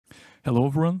Hello,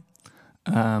 everyone.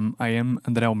 I am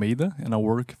André Almeida, and I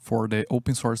work for the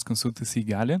open source consultancy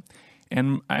Igalia,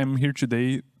 and I'm here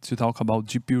today to talk about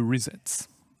GPU resets.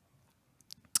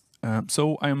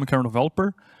 So I am a kernel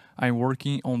developer. I'm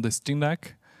working on the Steam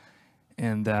Deck,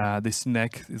 and the Steam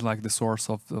Deck is like the source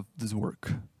of this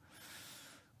work.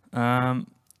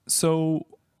 So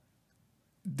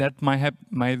that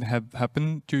might have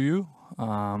happened to you.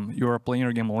 You are playing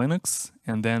your game on Linux,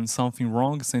 and then something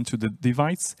wrong is sent to the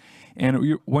device.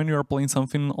 And when you are playing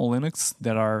something on Linux,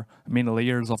 there are many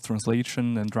layers of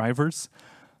translation and drivers.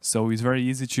 So it's very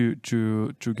easy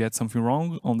to get something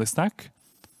wrong on the stack,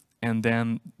 and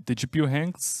then the GPU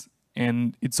hangs,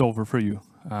 and it's over for you.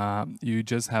 You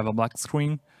just have a black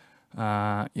screen,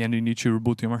 and you need to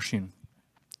reboot your machine.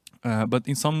 But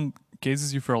in some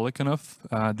cases, if you're lucky enough,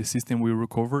 the system will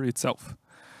recover itself.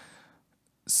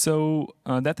 So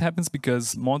that happens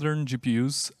because modern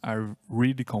GPUs are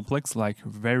really complex, like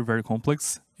very, very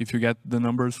complex. If you get the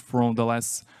numbers from the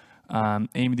last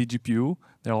AMD GPU,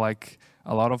 there are like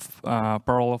a lot of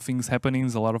parallel things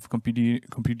happening, a lot of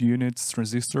compute units,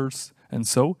 transistors, and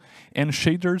so. And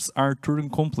shaders are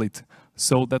Turing complete.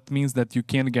 So that means that you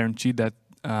can guarantee that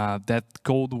that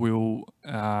code will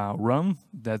run,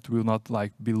 that will not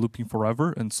like be looping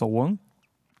forever, and so on.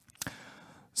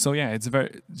 So yeah,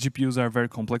 GPUs are very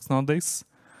complex nowadays.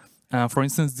 For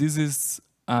instance, this is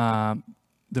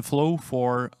the flow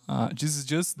for, this is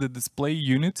just the display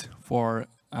unit for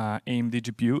AMD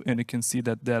GPU, and you can see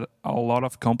that there are a lot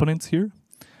of components here,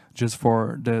 just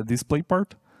for the display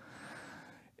part.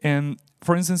 And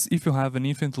for instance, if you have an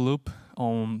infinite loop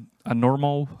on a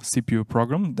normal CPU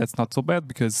program, that's not so bad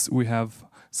because we have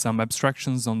some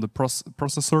abstractions on the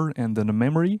processor and then the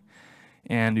memory,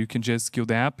 and you can just kill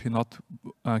the app and not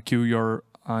kill your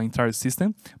entire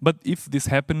system. But if this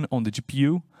happened on the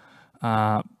GPU,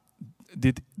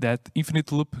 that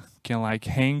infinite loop can like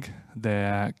hang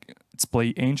the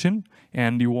display engine,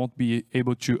 and you won't be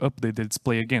able to update the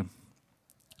display again.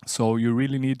 So you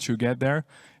really need to get there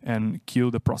and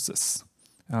kill the process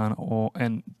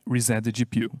and reset the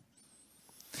GPU.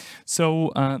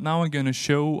 So now I'm going to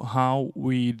show how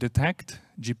we detect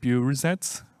GPU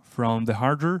resets from the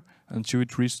hardware until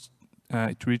it reaches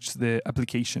the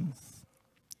application.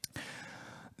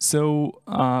 So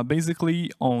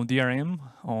basically on DRM,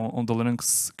 on the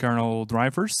Linux kernel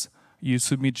drivers, you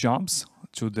submit jobs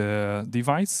to the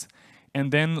device,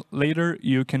 and then later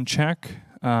you can check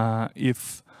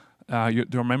if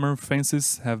your memory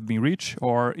fences have been reached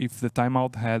or if the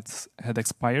timeout had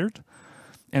expired.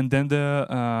 And then the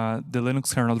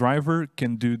Linux kernel driver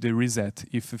can do the reset.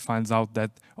 If it finds out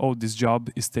that, oh, this job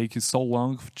is taking so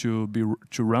long to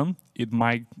run, it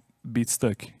might be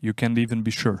stuck. You can't even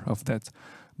be sure of that.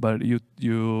 But you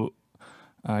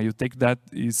take that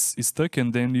is stuck,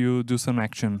 and then you do some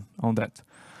action on that.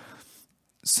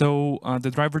 So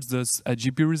the driver does a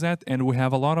GPU reset, and we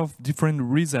have a lot of different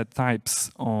reset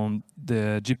types on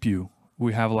the GPU.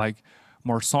 We have like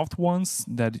more soft ones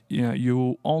that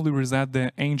you only reset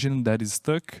the engine that is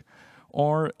stuck,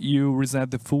 or you reset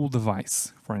the full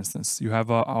device, for instance. You have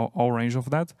a whole range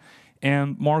of that.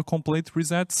 And more complete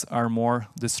resets are more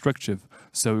destructive.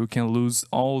 So you can lose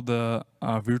all the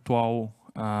virtual,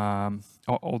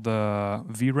 all the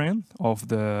VRAM of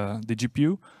the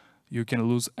GPU. You can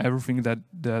lose everything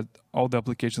that all the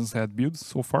applications had built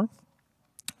so far.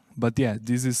 But yeah,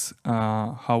 this is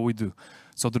how we do.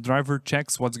 So the driver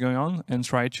checks what's going on and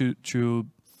try to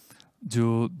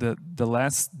do the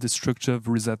last destructive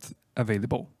reset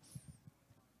available.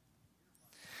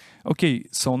 Okay,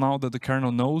 so now that the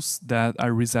kernel knows that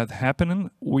a reset happening,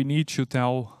 we need to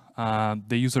tell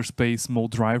the user space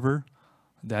mode driver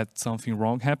that something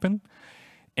wrong happened.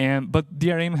 But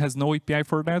DRM has no API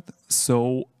for that,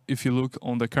 so if you look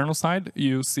on the kernel side,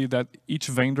 you see that each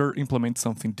vendor implements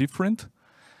something different.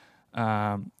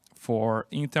 For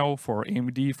Intel, for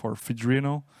AMD, for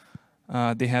Adreno,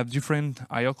 they have different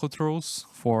I/O controls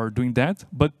for doing that,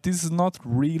 but this is not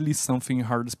really something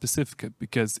hard specific,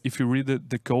 because if you read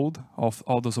the code of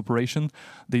all those operations,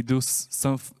 they do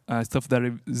some stuff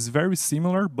that is very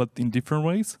similar, but in different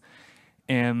ways,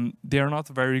 and they are not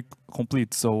very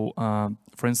complete. So,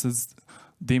 for instance,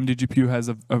 the AMD GPU has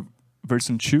a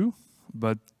version 2,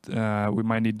 but we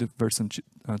might need the version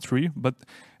 3. But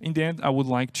in the end, I would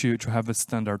like to have a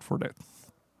standard for that.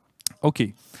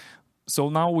 Okay, so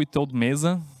now we told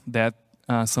Mesa that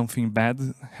something bad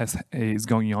is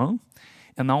going on,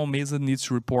 and now Mesa needs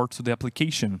to report to the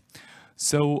application.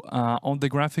 So on the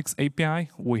graphics API,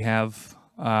 we have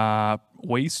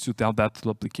ways to tell that to the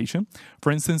application.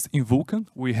 For instance, in Vulkan,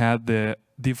 we had the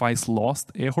device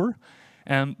lost error,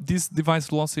 And this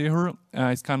device loss error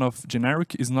is kind of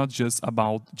generic. It's not just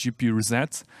about GPU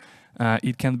resets.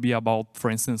 It can be about, for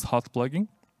instance, hot plugging.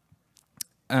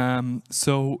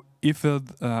 So if an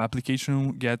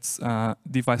application gets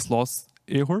device loss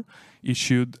error, it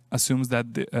should assume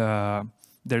that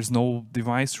there's no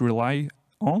device to rely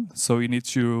on, so you need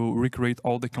to recreate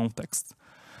all the context.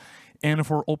 And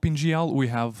for OpenGL, we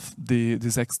have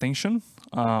this extension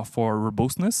for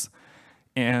robustness.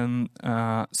 And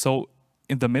so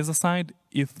in the Mesa side,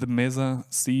 if the Mesa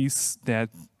sees that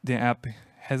the app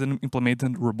hasn't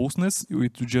implemented robustness, it will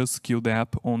just kill the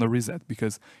app on a reset,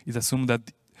 because it assumes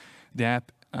that the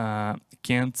app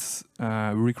can't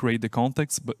recreate the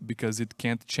context, but because it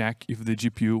can't check if the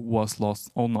GPU was lost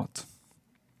or not.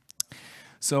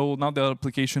 So now the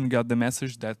application got the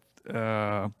message that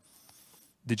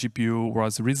the GPU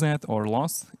was reset or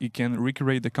lost. It can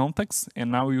recreate the context,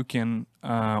 and now you can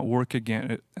work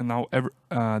again. And now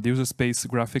the user space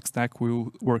graphics stack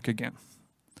will work again.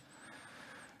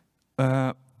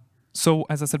 So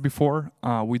as I said before,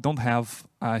 we don't have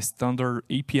a standard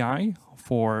API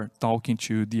for talking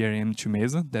to DRM to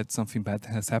Mesa. That's something bad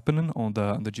has happened on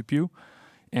the GPU.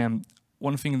 And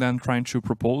one thing that I'm trying to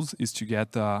propose is to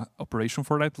get operation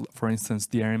for that. For instance,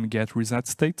 DRM get reset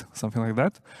state, something like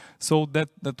that. So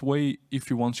that way, if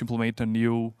you want to implement a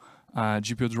new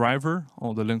GPU driver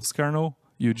on the Linux kernel,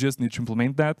 you just need to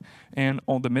implement that. And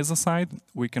on the Mesa side,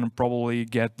 we can probably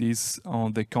get this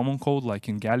on the common code, like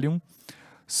in Igalia.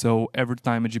 So every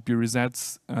time a GPU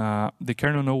resets, the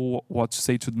kernel knows what to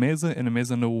say to the Mesa, and the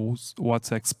Mesa knows what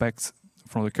to expect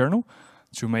from the kernel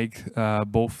to make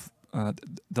both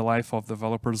the life of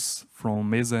developers from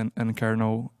Mesa and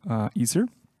kernel easier.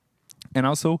 And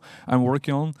also, I'm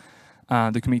working on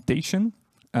documentation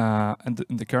in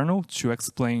the kernel to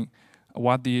explain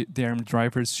what the DRM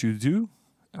drivers should do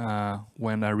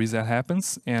when a reset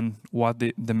happens, and what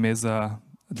the Mesa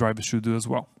driver should do as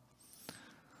well.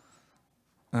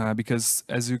 Because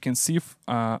as you can see,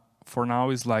 for now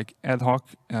it's like ad hoc.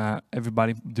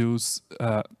 Everybody does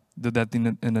that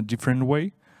in a different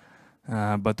way,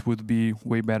 but would be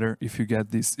way better if you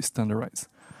get this standardized.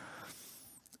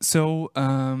 So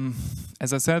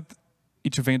as I said,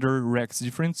 each vendor reacts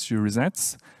different to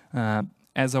resets.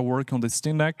 As I work on the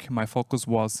Steam Deck, my focus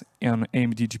was on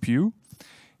AMD GPU,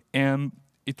 and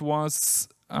it was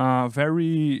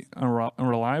very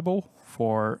unreliable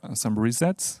for some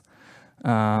resets.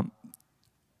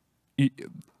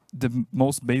 The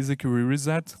most basic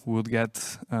reset would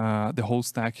get the whole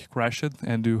stack crashed,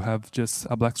 and you have just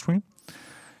a black screen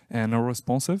and no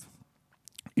responsive.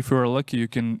 If you're lucky, you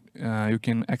can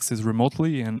access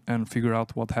remotely and figure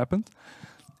out what happened.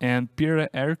 And Pierre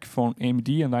Eric from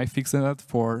AMD and I fixed that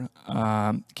for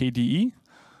KDE,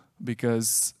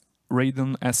 because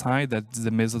Radeon SI, that's the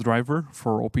Mesa driver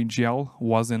for OpenGL,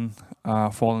 wasn't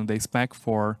following the spec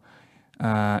for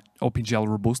OpenGL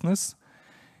robustness.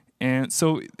 And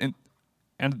so,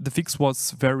 and the fix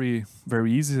was very,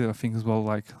 very easy. I think it was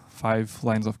like 5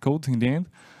 lines of code in the end.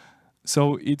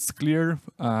 So it's clear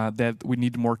that we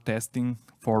need more testing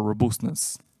for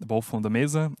robustness, both on the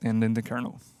Mesa and in the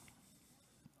kernel.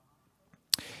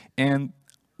 And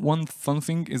one fun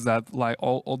thing is that, like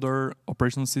all other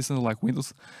operating systems like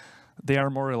Windows, they are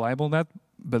more reliable than that,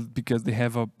 but because they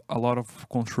have a lot of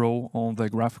control on the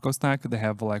graphical stack, they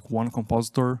have like one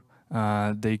compositor.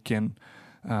 They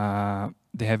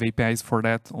have APIs for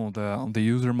that on the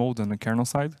user mode and the kernel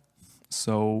side.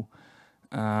 So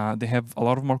they have a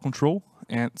lot of more control,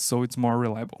 and so it's more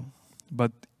reliable.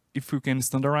 But if we can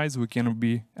standardize, we can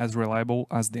be as reliable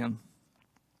as them.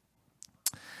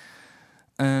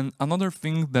 And another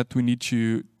thing that we need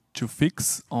to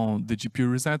fix on the GPU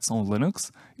resets on Linux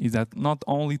is that not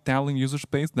only telling user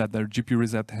space that their GPU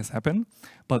reset has happened,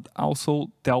 but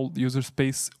also tell user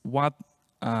space what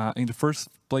in the first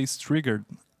place triggered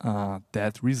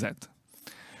that reset.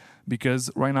 Because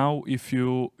right now, if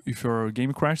your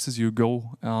game crashes, you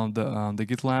go on the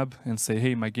GitLab and say,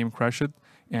 hey, my game crashed,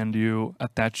 and you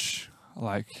attach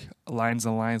like lines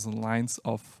and lines and lines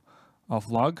of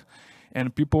log.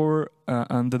 And people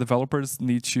and the developers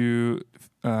need to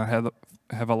have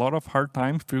a lot of hard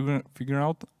time figuring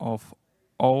out of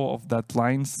all of that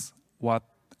lines what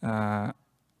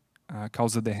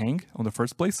caused the hang on the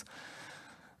first place.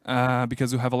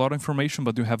 Because you have a lot of information,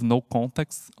 but you have no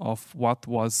context of what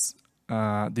was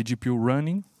the GPU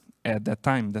running at that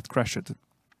time that crashed.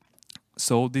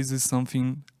 So this is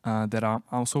something that I'm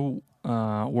also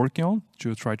working on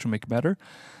to try to make better.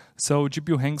 So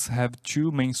GPU hangs have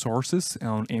 2 main sources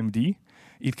on AMD.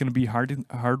 It can be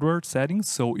hardware settings.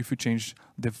 So if you change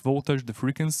the voltage, the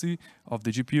frequency of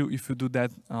the GPU, if you do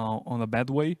that on a bad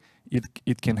way,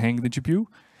 it can hang the GPU.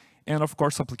 And of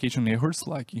course, application errors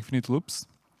like infinite loops.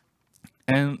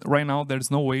 And right now, there's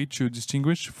no way to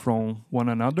distinguish from one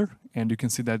another. And you can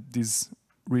see that this is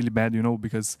really bad,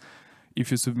 because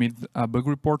if you submit a bug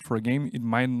report for a game, it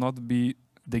might not be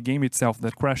the game itself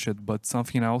that crashed, but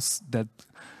something else that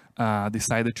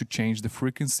decided to change the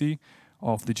frequency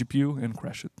of the GPU and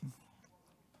crash it.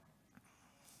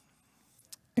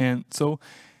 And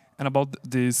about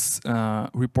this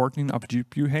reporting of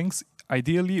GPU hangs,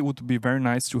 ideally it would be very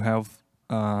nice to have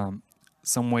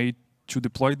some way to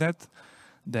deploy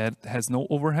that has no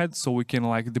overhead, so we can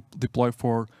deploy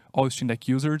for all Steam Deck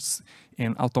users,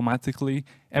 and automatically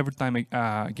every time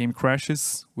a game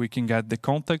crashes, we can get the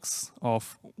context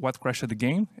of what crashed the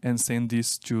game and send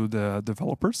this to the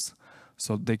developers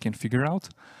so they can figure out.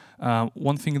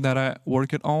 One thing that I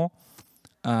worked on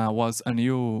was a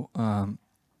new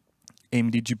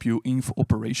AMD GPU info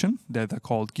operation that I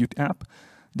called Qt app,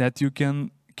 that you can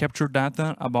capture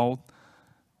data about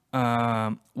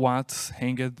what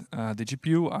hanged the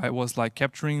GPU. I was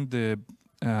capturing the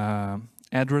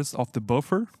address of the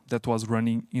buffer that was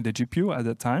running in the GPU at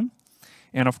that time.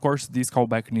 And of course, this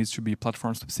callback needs to be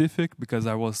platform specific because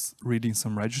I was reading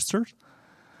some registers.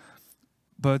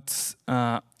 But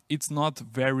it's not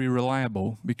very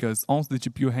reliable because once the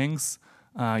GPU hangs,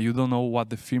 you don't know what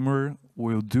the firmware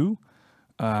will do.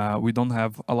 We don't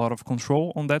have a lot of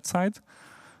control on that side.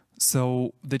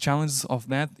 So the challenge of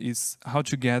that is how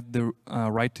to get the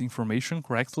right information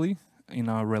correctly in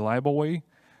a reliable way.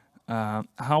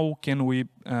 How can we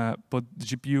put the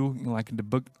GPU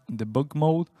in the bug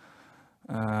mode?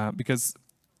 Because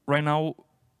right now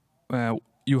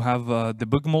you have the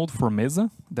debug mode for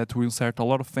Mesa that will insert a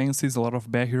lot of fancies, a lot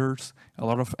of barriers, a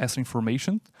lot of extra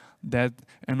information that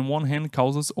on one hand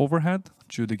causes overhead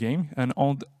to the game, and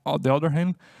on the other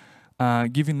hand,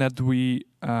 given that we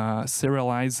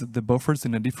serialize the buffers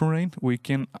in a different way, we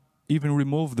can even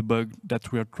remove the bug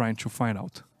that we are trying to find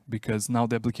out, because now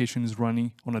the application is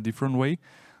running on a different way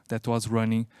that was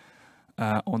running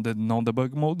on the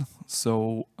non-debug mode.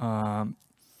 So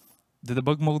the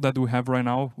debug mode that we have right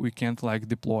now, we can't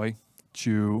deploy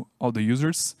to all the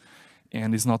users,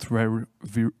 and it's not very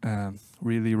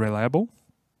really reliable.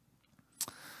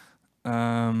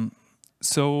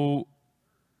 So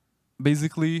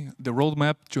basically, the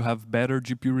roadmap to have better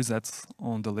GPU resets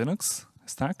on the Linux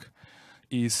stack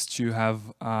is to have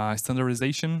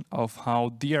standardization of how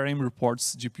DRM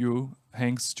reports GPU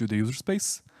hangs to the user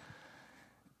space,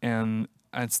 and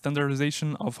a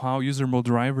standardization of how user mode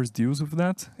drivers deals with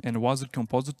that, and what the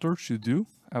compositor should do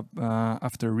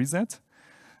after reset.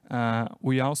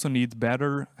 We also need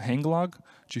better hang log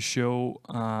to show,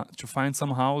 to find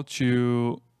somehow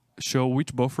to show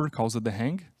which buffer caused the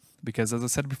hang, because as I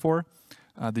said before,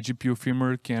 the GPU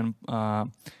firmware can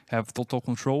have total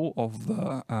control of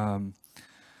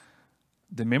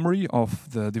the memory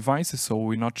of the device, so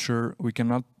we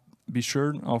cannot be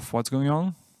sure of what's going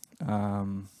on.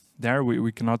 There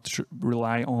we cannot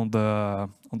rely on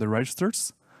the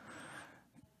registers.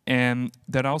 And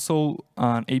there also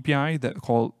an API that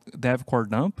called dev-core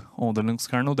dump on the Linux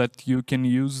kernel that you can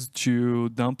use to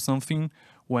dump something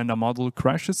when a module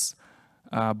crashes,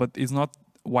 but it's not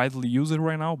widely used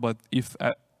right now. But if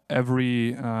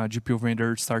every GPU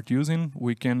vendor start using,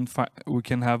 we can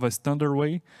have a standard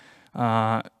way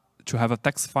to have a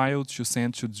text file to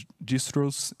send to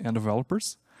distros and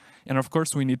developers. And of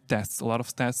course, we need tests, a lot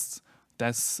of tests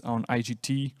on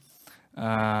IGT,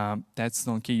 tests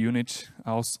on KUnit,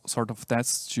 all sort of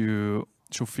tests to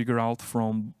figure out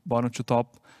from bottom to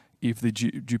top if the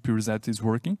GPU reset is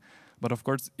working. But of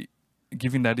course,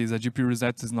 given that is a GPU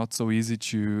reset, is not so easy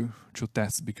to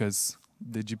test because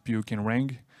the GPU can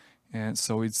hang, and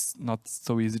so it's not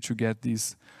so easy to get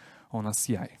this on a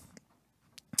CI.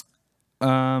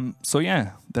 So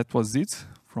yeah, that was it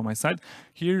from my side.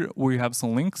 Here we have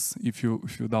some links. If you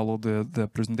download the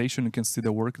presentation, you can see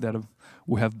the work that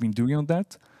we have been doing on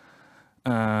that,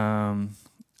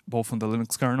 both on the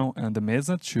Linux kernel and the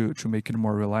Mesa to make it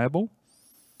more reliable.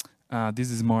 This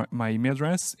is my email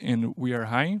address, and we are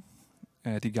hiring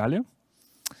at Igalia.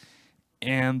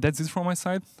 And that's it from my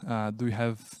side. Do you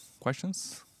have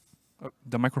questions? Oh,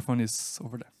 the microphone is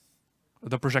over there.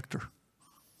 The projector.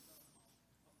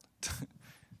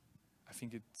 I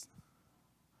think it's...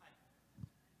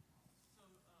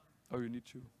 Oh, you need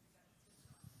to...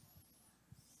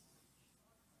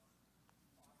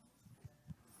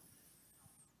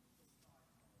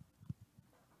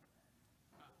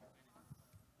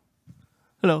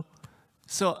 Hello.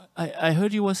 So I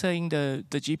heard you were saying the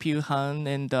GPU hang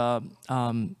and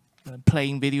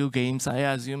playing video games. I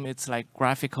assume it's like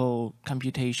graphical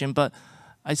computation, but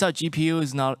I thought GPU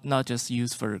is not just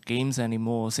used for games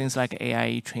anymore. Since like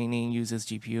AI training uses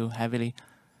GPU heavily,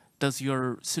 does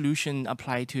your solution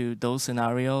apply to those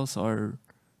scenarios or?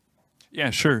 Yeah,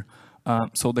 sure.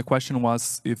 So the question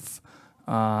was if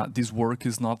this work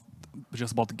is not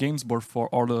just about games, but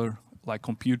for other like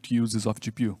compute uses of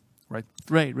GPU, right?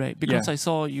 Right. Because Yeah. I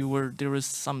saw there was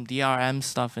some DRM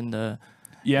stuff in the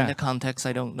context.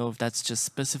 I don't know if that's just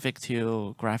specific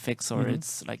to graphics or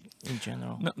it's like in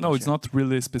general. No, it's not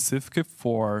really specific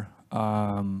for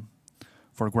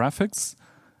graphics.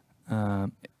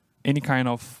 Any kind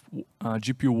of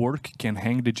GPU work can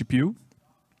hang the GPU,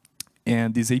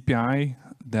 and this API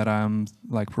that I'm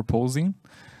like proposing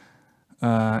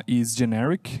is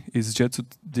generic. Is just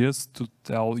to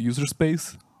tell user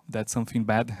space that something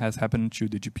bad has happened to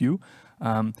the GPU.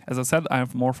 As I said, I'm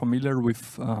more familiar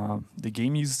with the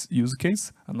game use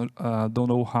case. I don't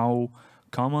know how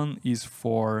common is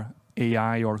for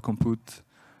AI or compute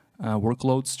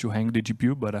workloads to hang the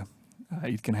GPU, but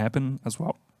it can happen as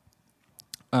well.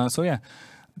 So yeah,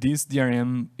 this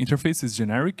DRM interface is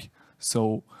generic.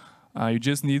 So you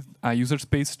just need a user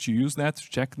space to use that, to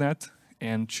check that,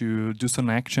 and to do some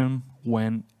action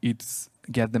when it's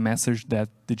get the message that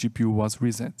the GPU was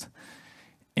reset.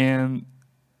 And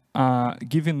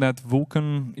given that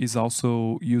Vulkan is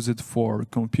also used for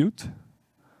compute,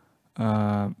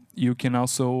 you can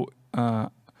also, I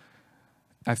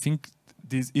think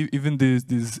even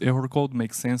this error code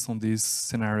makes sense on this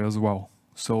scenario as well.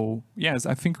 So yes,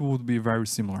 I think it would be very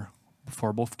similar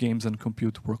for both games and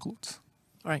compute workloads.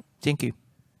 All right, thank you.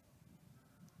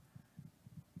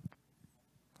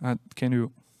 Can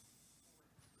you?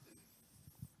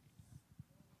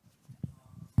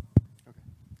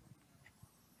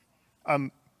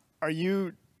 Are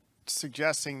you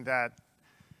suggesting that,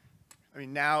 I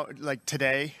mean, now, like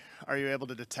today, are you able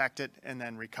to detect it and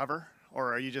then recover?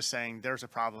 Or are you just saying there's a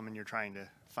problem and you're trying to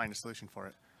find a solution for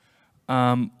it?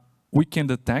 We can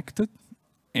detect it,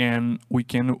 and we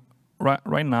can,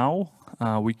 right now,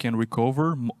 we can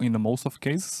recover in the most of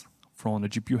cases from the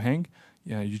GPU hang.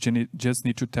 Yeah, you just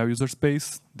need to tell user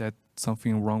space that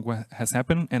something wrong has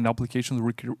happened, and the applications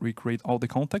recreate all the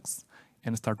context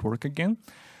and start work again.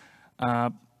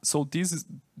 So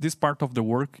this part of the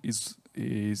work is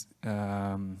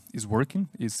working,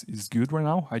 is good right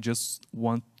now. I just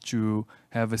want to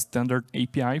have a standard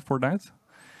API for that.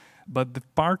 But the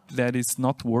part that is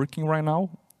not working right now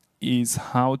is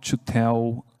how to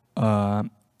tell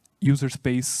user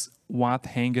space what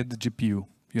hanged the GPU.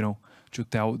 You know, to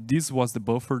tell this was the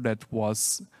buffer that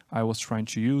I was trying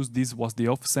to use. This was the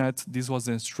offset. This was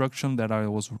the instruction that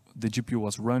the GPU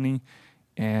was running,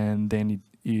 and then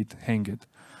it hanged.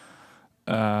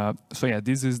 So yeah,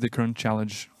 this is the current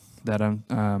challenge that I'm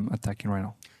attacking right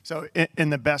now. So in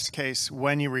the best case,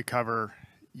 when you recover,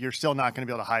 you're still not going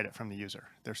to be able to hide it from the user.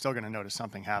 They're still going to notice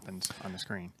something happens on the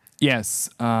screen. Yes.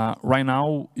 Right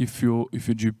now, if your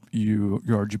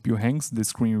GPU hangs, the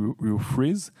screen will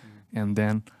freeze, and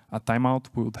then a timeout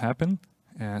will happen.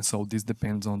 So this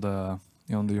depends on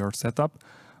your setup.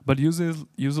 But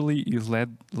usually is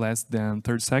less than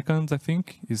 30 seconds, I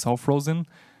think. It's all frozen,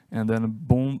 and then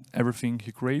boom, everything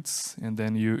he creates, and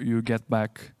then you get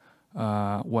back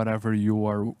whatever you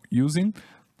are using.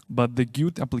 But the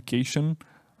Guild application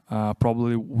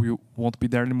probably won't be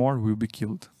there anymore, will be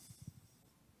killed.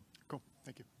 Cool,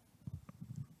 thank you.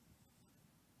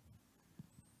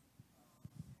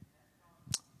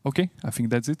 Okay, I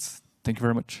think that's it. Thank you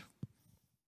very much.